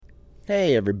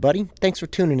Hey everybody, thanks for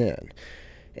tuning in.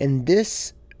 In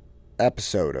this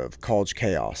episode of College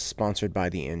Chaos, sponsored by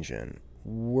The Engine,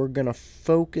 we're going to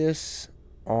focus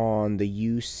on the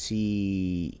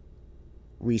UC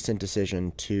recent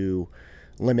decision to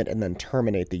limit and then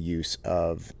terminate the use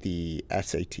of the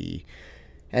SAT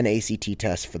and ACT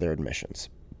tests for their admissions.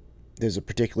 There's a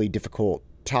particularly difficult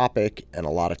topic and a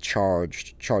lot of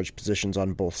charged positions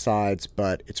on both sides,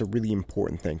 but it's a really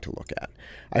important thing to look at.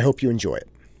 I hope you enjoy it.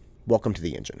 Welcome to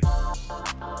The Engine.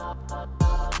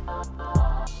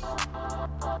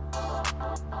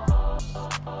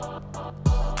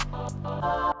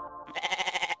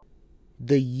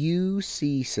 The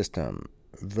UC system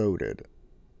voted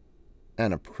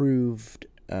and approved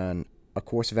a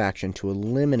course of action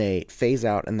to phase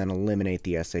out and then eliminate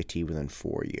the SAT within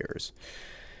 4 years.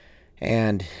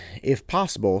 And if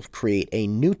possible, create a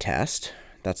new test,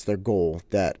 that's their goal,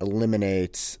 that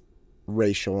eliminates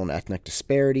racial and ethnic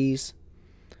disparities,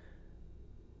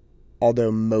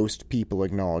 although most people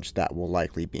acknowledge that will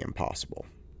likely be impossible.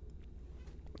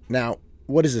 Now,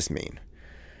 what does this mean?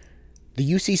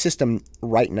 The UC system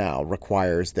right now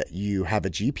requires that you have a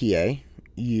GPA,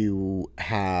 you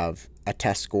have a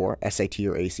test score, SAT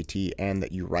or ACT, and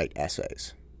that you write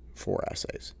essays, 4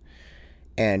 essays.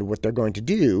 And what they're going to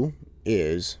do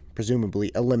is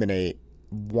presumably eliminate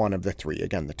one of the 3,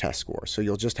 again, the test score. So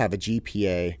you'll just have a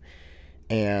GPA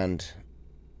and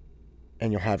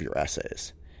you'll have your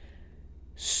essays.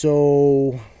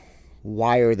 So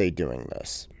why are they doing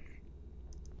this?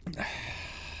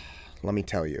 Let me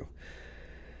tell you.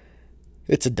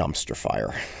 It's a dumpster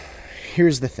fire.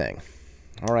 Here's the thing.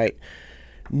 All right.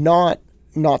 Not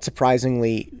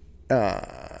surprisingly,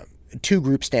 2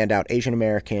 groups stand out: Asian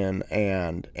American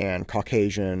and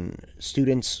Caucasian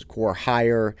students score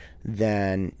higher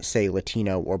than, say,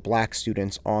 Latino or Black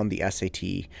students on the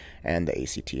SAT and the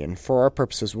ACT. And for our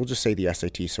purposes, we'll just say the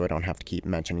SAT so I don't have to keep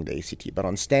mentioning the ACT. But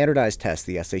on standardized tests,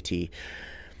 the SAT,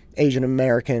 Asian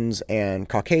Americans and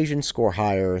Caucasians score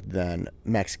higher than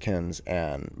Mexicans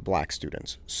and Black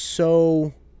students.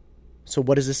 So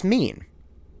what does this mean?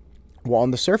 Well, on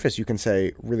the surface, you can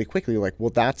say really quickly, like, well,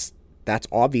 that's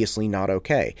obviously not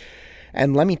okay.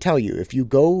 And let me tell you, if you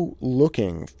go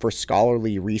looking for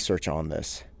scholarly research on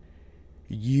this,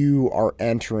 you are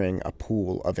entering a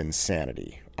pool of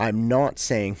insanity. I'm not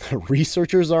saying the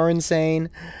researchers are insane.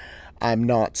 I'm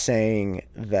not saying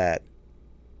that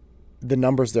the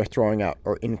numbers they're throwing out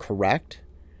are incorrect.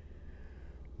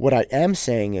 What I am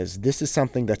saying is this is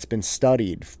something that's been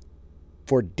studied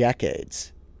for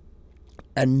decades,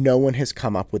 and no one has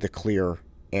come up with a clear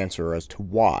answer as to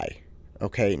why.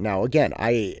 Okay, now again,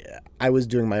 I was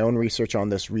doing my own research on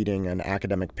this, reading an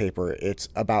academic paper. It's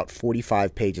about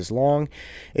 45 pages long.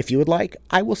 If you would like,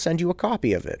 I will send you a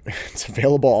copy of it. It's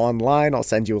available online. I'll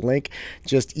send you a link.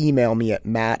 Just email me at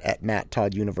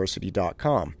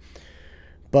matt@matttodduniversity.com.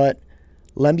 But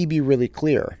let me be really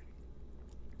clear.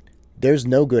 There's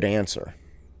no good answer.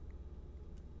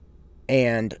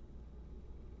 And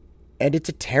it's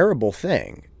a terrible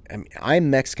thing. I mean, I'm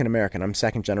Mexican American. I'm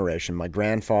second generation. My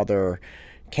grandfather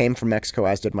came from Mexico,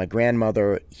 as did my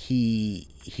grandmother. He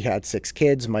had 6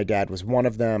 kids. My dad was one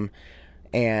of them.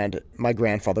 And my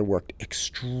grandfather worked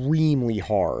extremely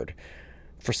hard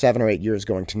for 7 or 8 years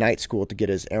going to night school to get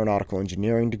his aeronautical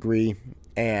engineering degree.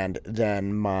 And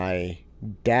then my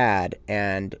dad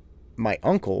and my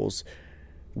uncles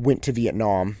went to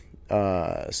Vietnam.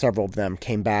 Several of them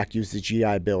came back, used the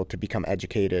GI Bill to become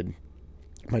educated.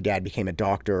 My dad became a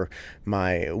doctor.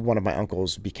 One of my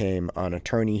uncles became an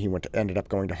attorney. He ended up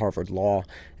going to Harvard Law.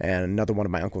 And another one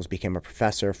of my uncles became a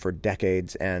professor for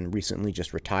decades and recently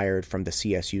just retired from the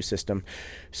CSU system.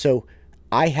 So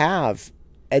I have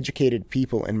educated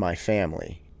people in my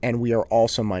family, and we are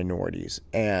also minorities.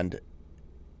 And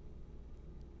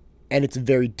it's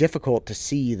very difficult to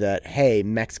see that, hey,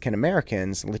 Mexican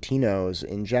Americans, Latinos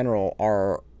in general,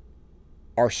 are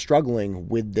struggling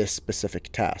with this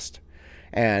specific test,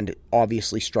 and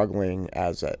obviously struggling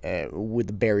with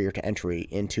the barrier to entry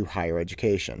into higher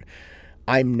education.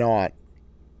 I'm not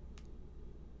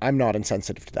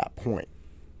insensitive to that point.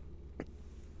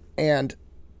 And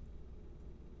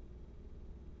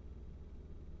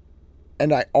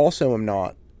I also am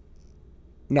not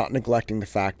neglecting the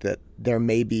fact that there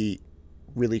may be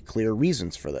really clear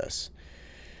reasons for this.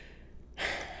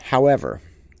 However,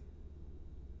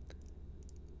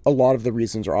 a lot of the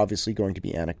reasons are obviously going to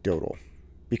be anecdotal.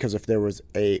 Because if there was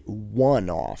a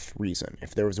one-off reason,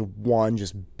 if there was a one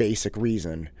just basic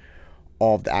reason,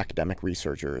 all of the academic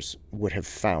researchers would have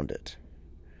found it.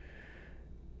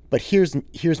 But here's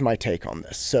my take on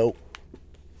this. So,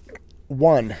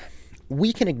 one,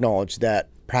 we can acknowledge that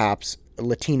perhaps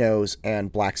Latinos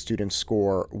and Black students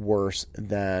score worse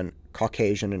than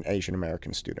Caucasian and Asian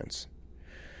American students.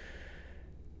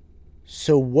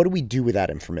 So what do we do with that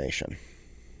information?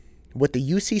 What the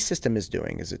UC system is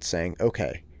doing is it's saying,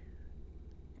 okay,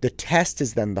 the test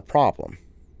is then the problem.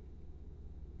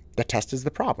 The test is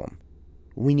the problem.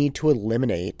 We need to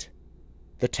eliminate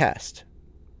the test.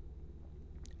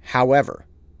 However,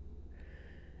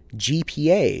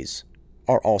 GPAs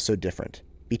are also different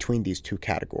between these two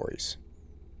categories.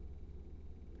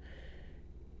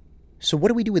 So what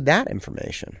do we do with that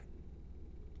information?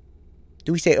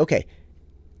 Do we say, okay,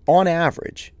 on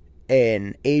average,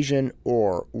 an Asian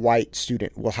or white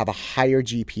student will have a higher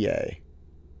GPA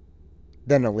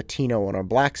than a Latino or a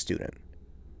Black student?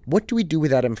 What do we do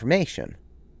with that information?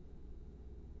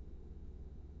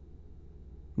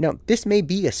 Now, this may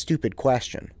be a stupid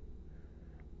question,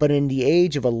 but in the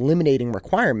age of eliminating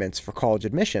requirements for college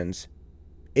admissions,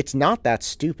 it's not that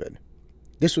stupid.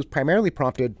 This was primarily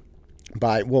prompted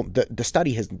by, well, the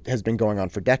study has been going on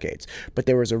for decades, but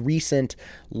there was a recent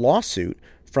lawsuit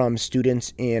from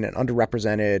students in an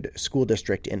underrepresented school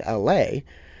district in LA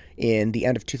in the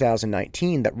end of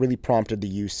 2019 that really prompted the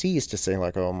UCs to say,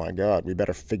 like, oh my God, we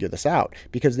better figure this out.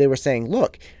 Because they were saying,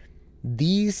 look,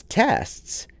 these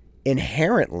tests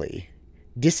inherently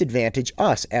disadvantage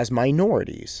us as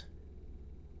minorities.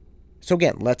 So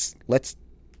again, let's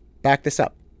back this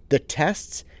up. The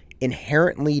tests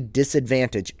inherently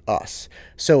disadvantage us.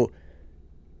 So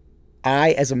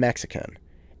I, as a Mexican,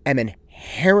 am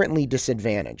inherently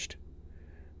disadvantaged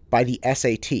by the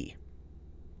SAT.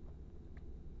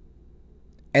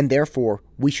 And therefore,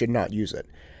 we should not use it.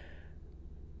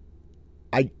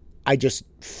 I just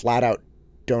flat out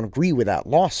don't agree with that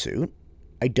lawsuit.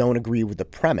 I don't agree with the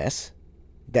premise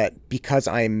that because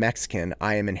I am Mexican,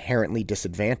 I am inherently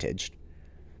disadvantaged.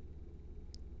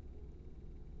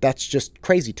 That's just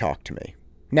crazy talk to me.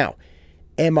 Now,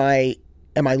 am I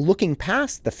looking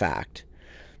past the fact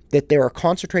that there are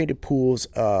concentrated pools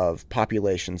of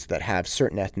populations that have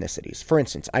certain ethnicities? For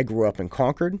instance, I grew up in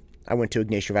Concord. I went to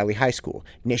Ignacio Valley High School.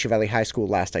 Ignacio Valley High School,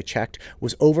 last I checked,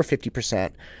 was over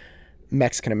 50%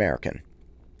 Mexican American.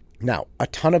 Now, a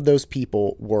ton of those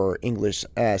people were English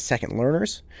second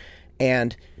learners,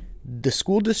 and the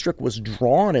school district was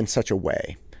drawn in such a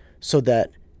way so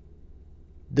that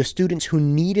the students who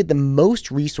needed the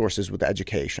most resources with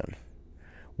education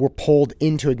were pulled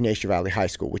into Ignacio Valley High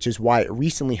School, which is why it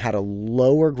recently had a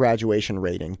lower graduation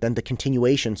rating than the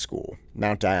continuation school,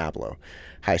 Mount Diablo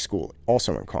High School,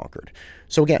 also in Concord.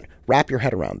 So again, wrap your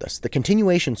head around this. The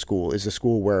continuation school is the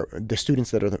school where the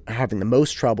students that are having the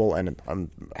most trouble and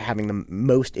having the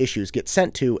most issues get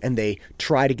sent to, and they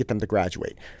try to get them to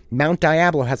graduate. Mount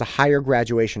Diablo has a higher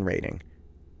graduation rating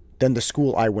than the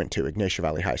school I went to, Ignacio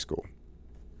Valley High School.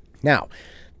 Now,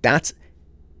 that's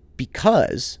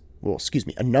because,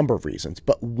 a number of reasons,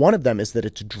 but one of them is that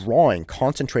it's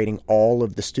concentrating all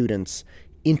of the students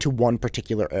into one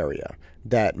particular area.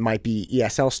 That might be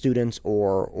ESL students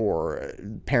or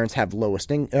parents have lowest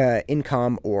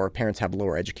income or parents have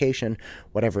lower education,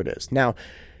 whatever it is. Now,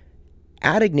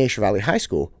 at Ignacio Valley High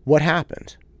School, what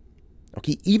happened?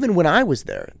 Okay, even when I was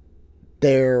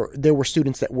there were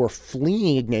students that were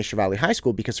fleeing Ignacio Valley High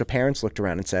School because their parents looked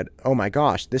around and said, oh my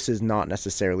gosh, this is not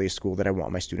necessarily a school that I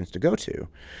want my students to go to.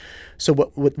 So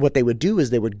what they would do is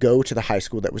they would go to the high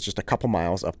school that was just a couple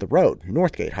miles up the road,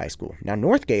 Northgate High School. Now,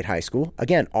 Northgate High School,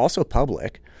 again, also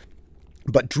public,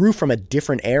 but drew from a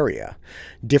different area,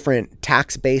 different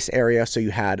tax base area. So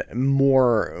you had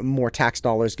more tax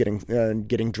dollars getting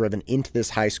driven into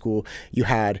this high school. You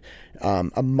had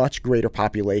a much greater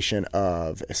population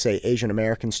of, say, Asian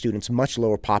American students, much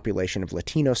lower population of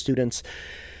Latino students.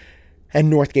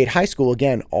 And Northgate High School,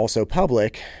 again, also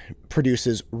public,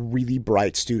 produces really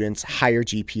bright students, higher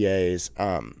GPAs,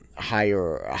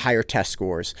 higher test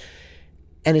scores,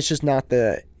 and it's just not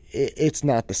the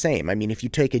same. I mean, if you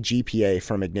take a GPA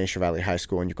from Ignacio Valley High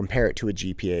School and you compare it to a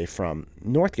GPA from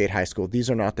Northgate High School, these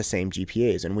are not the same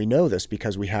GPAs. And we know this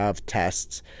because we have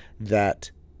tests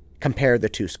that compare the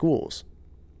two schools.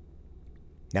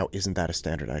 Now, isn't that a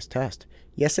standardized test?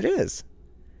 Yes, it is.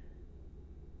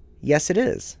 Yes, it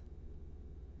is.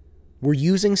 We're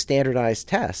using standardized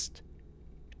tests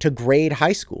to grade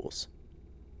high schools.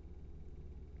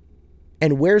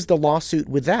 And where's the lawsuit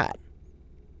with that?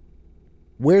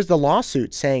 Where's the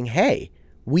lawsuit saying, hey,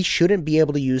 we shouldn't be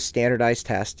able to use standardized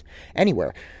tests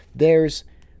anywhere? There's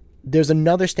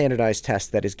another standardized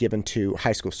test that is given to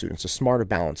high school students, a Smarter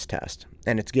Balance test,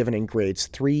 and it's given in grades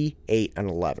 3, 8, and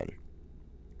 11.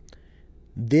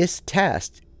 This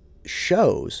test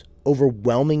shows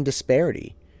overwhelming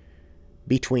disparity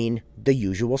between the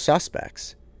usual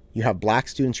suspects. You have black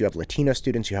students, you have Latino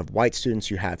students, you have white students,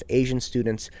 you have Asian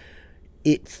students.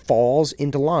 It falls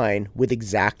into line with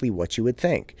exactly what you would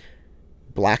think.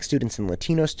 Black students and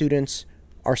Latino students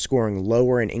are scoring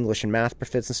lower in English and math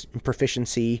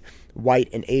proficiency. White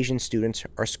and Asian students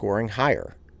are scoring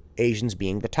higher, Asians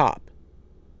being the top.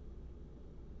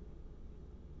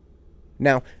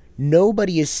 Now,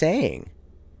 nobody is saying,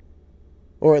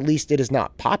 or at least it is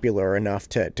not popular enough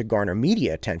to garner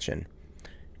media attention,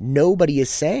 nobody is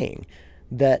saying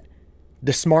that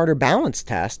the Smarter Balance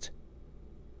test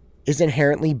is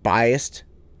inherently biased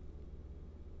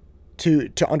to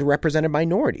underrepresented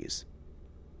minorities.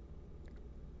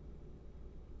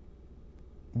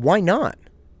 Why not?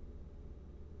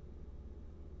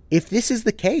 If this is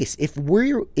the case, if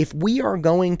we are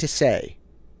going to say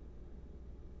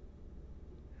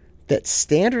that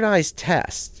standardized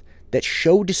tests that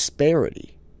show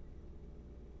disparity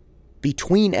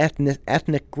between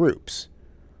ethnic groups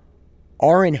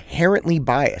are inherently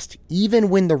biased, even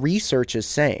when the research is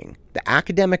saying, the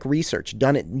academic research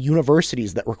done at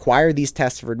universities that require these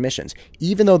tests for admissions,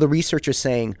 even though the research is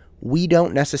saying we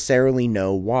don't necessarily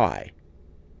know why.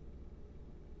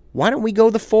 Why don't we go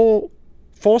the full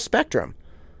spectrum?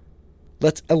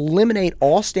 Let's eliminate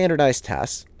all standardized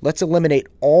tests. Let's eliminate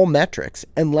all metrics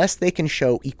unless they can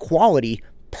show equality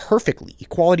perfectly,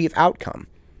 equality of outcome.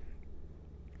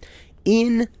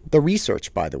 In the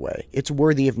research, by the way, it's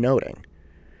worthy of noting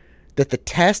that the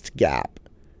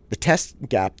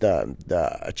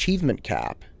achievement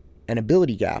gap and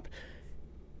ability gap,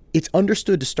 it's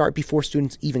understood to start before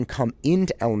students even come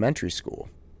into elementary school.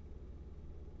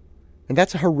 And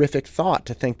that's a horrific thought,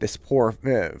 to think this poor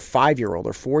 5-year-old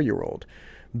or 4-year-old,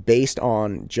 based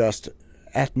on just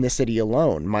ethnicity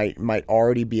alone, might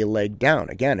already be a leg down.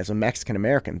 Again, as a Mexican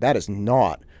American, that is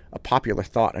not a popular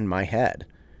thought in my head.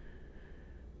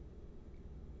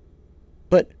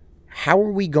 But how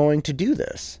are we going to do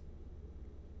this?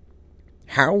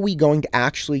 How are we going to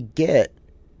actually get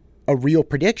a real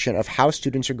prediction of how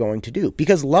students are going to do?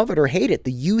 Because love it or hate it,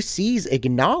 the UCs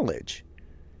acknowledge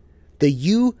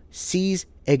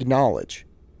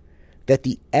that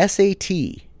the SAT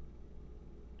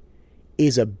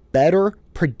is a better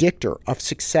predictor of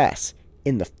success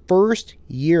in the first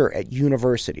year at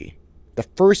university.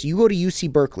 You go to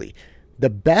UC Berkeley, the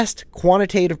best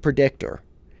quantitative predictor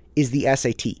is the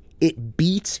SAT. It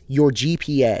beats your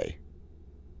GPA.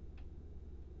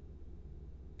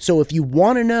 So if you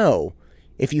want to know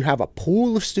if you have a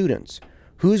pool of students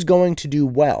who's going to do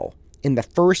well in the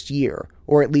first year,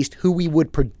 or at least who we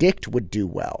would predict would do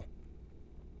well,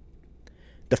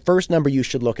 the first number you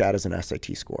should look at is an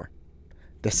SAT score.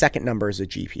 The second number is a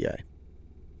GPA.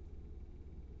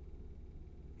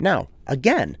 Now,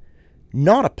 again,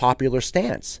 not a popular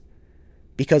stance,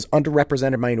 because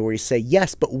underrepresented minorities say,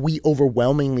 yes, but we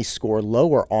overwhelmingly score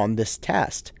lower on this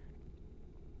test,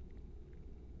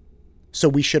 so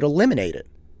we should eliminate it.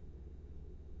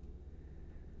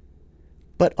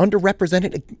 But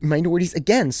underrepresented minorities,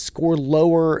 again, score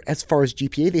lower as far as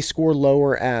GPA. They score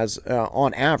lower as,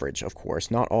 on average, of course,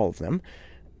 not all of them.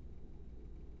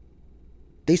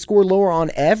 They score lower on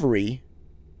every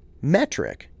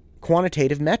metric,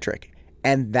 quantitative metric.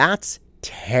 And that's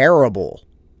terrible.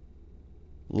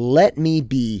 Let me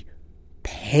be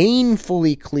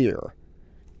painfully clear.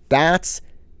 That's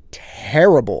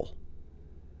terrible.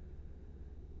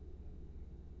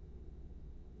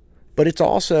 But it's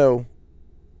also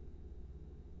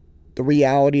the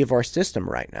reality of our system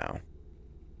right now.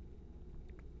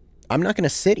 I'm not going to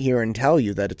sit here and tell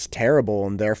you that it's terrible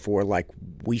and therefore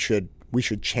we should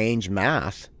change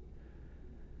math.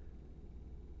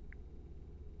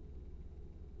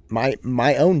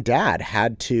 My own dad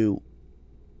had to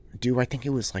do, I think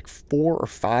it was 4 or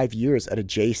 5 years at a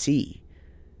JC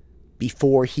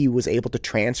before he was able to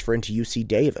transfer into UC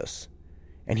Davis.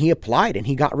 And he applied and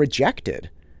he got rejected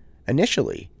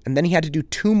initially. And then he had to do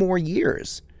 2 more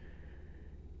years.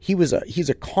 He's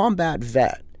a combat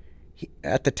vet.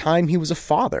 At the time, he was a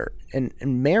father and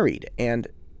married, and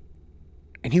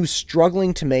he was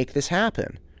struggling to make this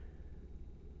happen.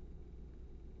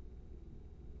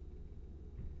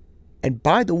 And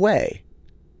by the way,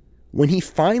 when he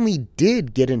finally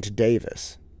did get into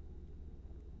Davis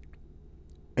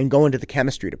and go into the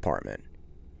chemistry department,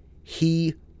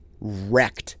 he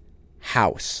wrecked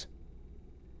house.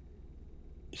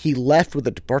 He left with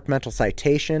a departmental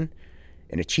citation,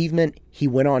 an achievement. He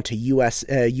went on to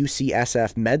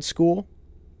UCSF med school,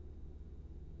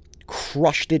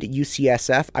 crushed it at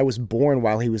UCSF. I was born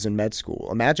while he was in med school.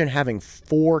 Imagine having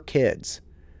 4 kids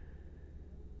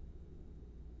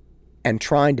and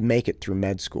trying to make it through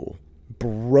med school.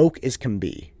 Broke as can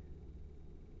be.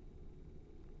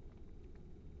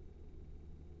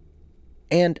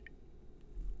 And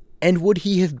would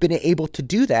he have been able to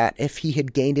do that if he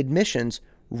had gained admissions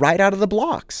right out of the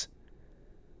blocks?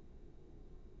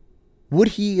 Would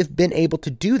he have been able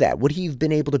to do that? Would he have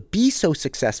been able to be so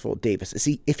successful at Davis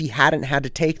if he hadn't had to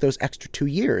take those extra 2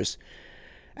 years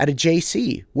at a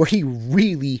JC where he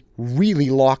really, really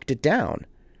locked it down?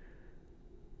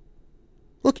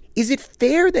 Look, is it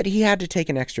fair that he had to take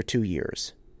an extra 2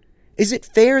 years? Is it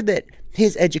fair that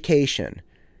his education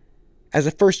as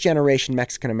a first-generation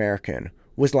Mexican-American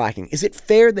was lacking? Is it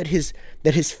fair that his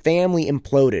family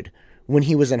imploded when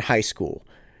he was in high school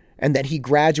and that he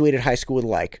graduated high school with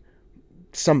like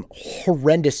some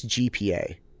horrendous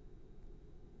GPA?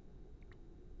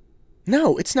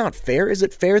 No, it's not fair. Is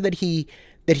it fair that he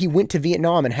went to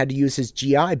Vietnam and had to use his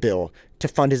GI Bill to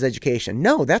fund his education?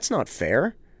 No, that's not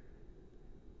fair.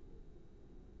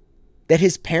 That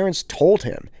his parents told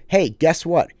him, hey, guess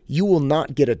what? You will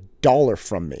not get $1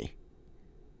 from me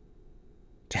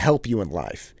to help you in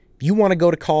life. If you want to go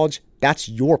to college, that's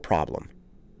your problem.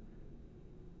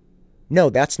 No,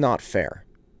 that's not fair.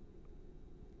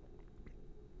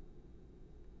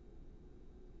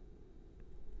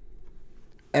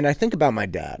 And I think about my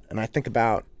dad, and I think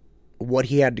about what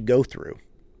he had to go through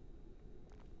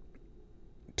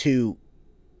to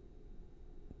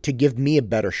give me a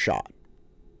better shot.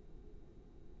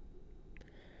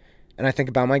 And I think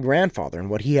about my grandfather and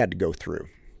what he had to go through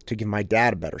to give my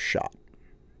dad a better shot.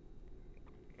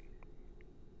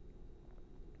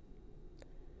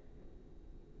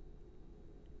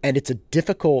 And it's a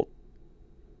difficult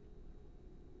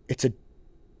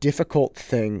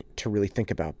thing to really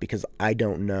think about because I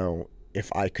don't know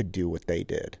if I could do what they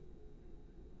did.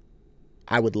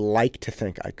 I would like to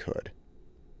think I could.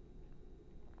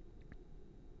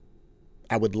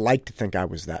 I would like to think I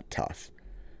was that tough.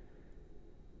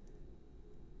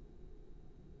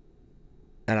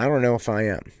 And I don't know if I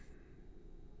am,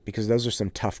 because those are some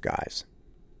tough guys.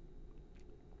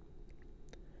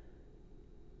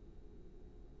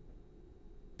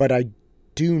 But I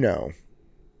do know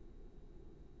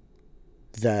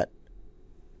that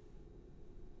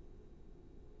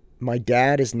my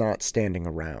dad is not standing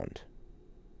around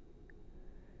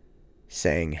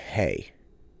saying, hey,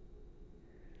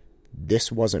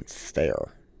 this wasn't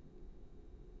fair.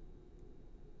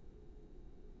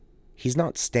 He's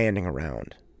not standing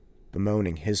around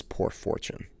bemoaning his poor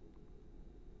fortune.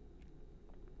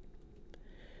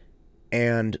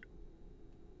 And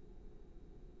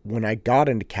when I got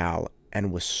into Cal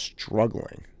and was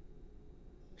struggling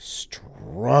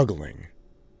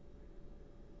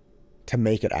to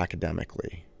make it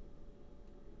academically,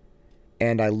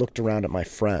 and I looked around at my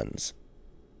friends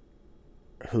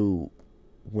who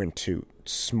went to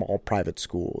small private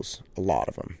schools, a lot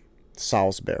of them,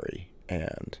 Salisbury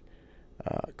and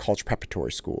College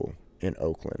Preparatory School in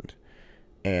Oakland,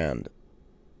 and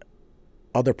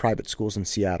other private schools in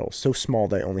Seattle, so small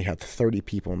they only had 30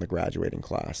 people in the graduating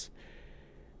class,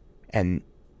 and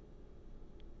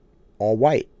all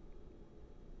white.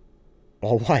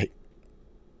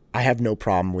 I have no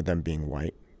problem with them being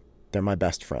white. They're my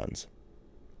best friends.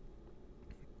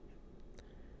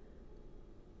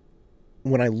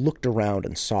 When I looked around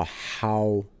and saw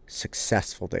how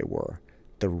successful they were,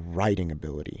 their writing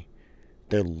ability,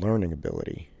 their learning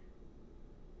ability,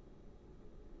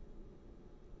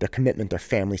 their commitment, their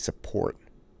family support.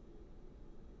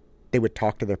 They would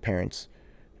talk to their parents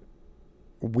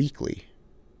weekly.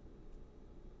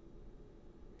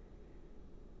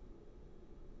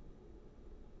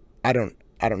 I don't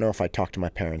know if I talk to my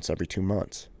parents every 2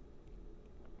 months.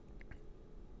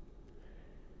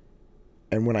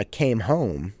 And when I came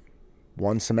home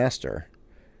one semester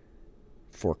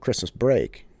for Christmas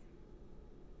break,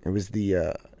 it was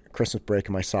the Christmas break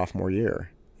of my sophomore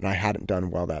year, and I hadn't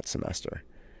done well that semester.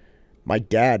 My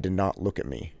dad did not look at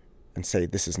me and say,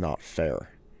 this is not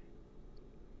fair.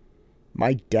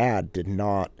 My dad did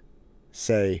not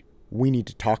say, we need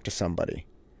to talk to somebody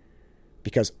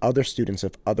because other students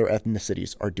of other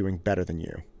ethnicities are doing better than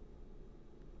you.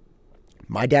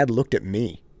 My dad looked at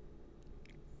me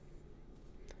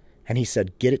and he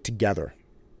said, get it together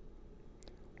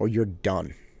or you're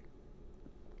done.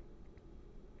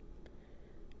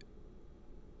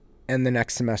 And the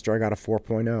next semester I got a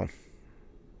 4.0.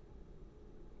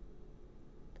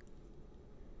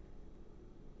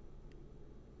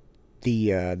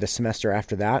 The semester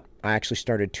after that, I actually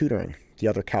started tutoring the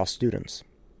other Cal students.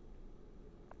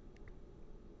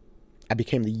 I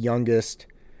became the youngest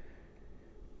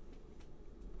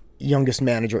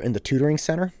manager in the tutoring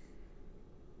center.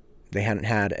 They hadn't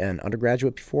had an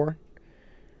undergraduate before.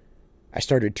 I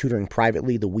started tutoring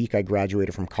privately the week I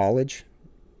graduated from college.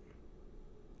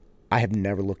 I have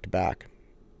never looked back.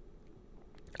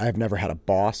 I've never had a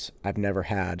boss. I've never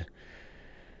had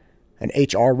an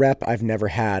HR rep. I've never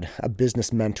had a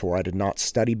business mentor. I did not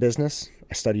study business.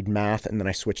 I studied math, and then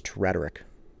I switched to rhetoric.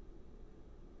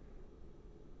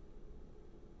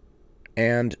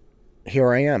 And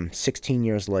here I am, 16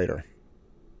 years later.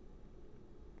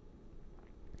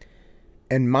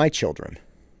 And my children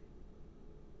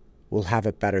will have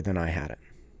it better than I had it.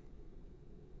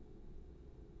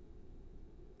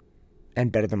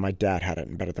 And better than my dad had it,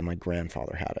 and better than my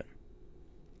grandfather had it.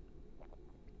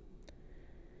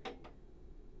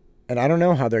 And I don't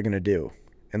know how they're going to do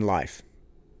in life.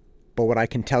 But what I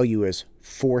can tell you is,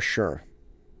 for sure,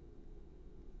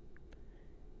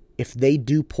 if they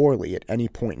do poorly at any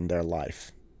point in their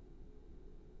life,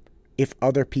 if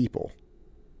other people,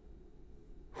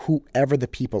 whoever the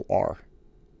people are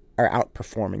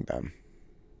outperforming them,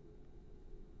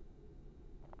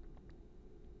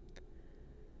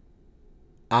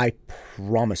 I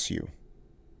promise you,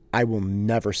 I will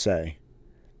never say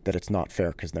that it's not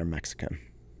fair because they're Mexican.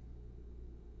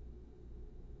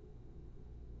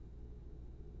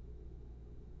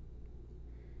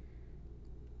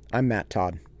 I'm Matt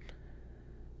Todd.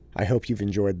 I hope you've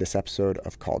enjoyed this episode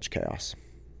of College Chaos.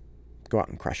 Go out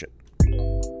and crush it.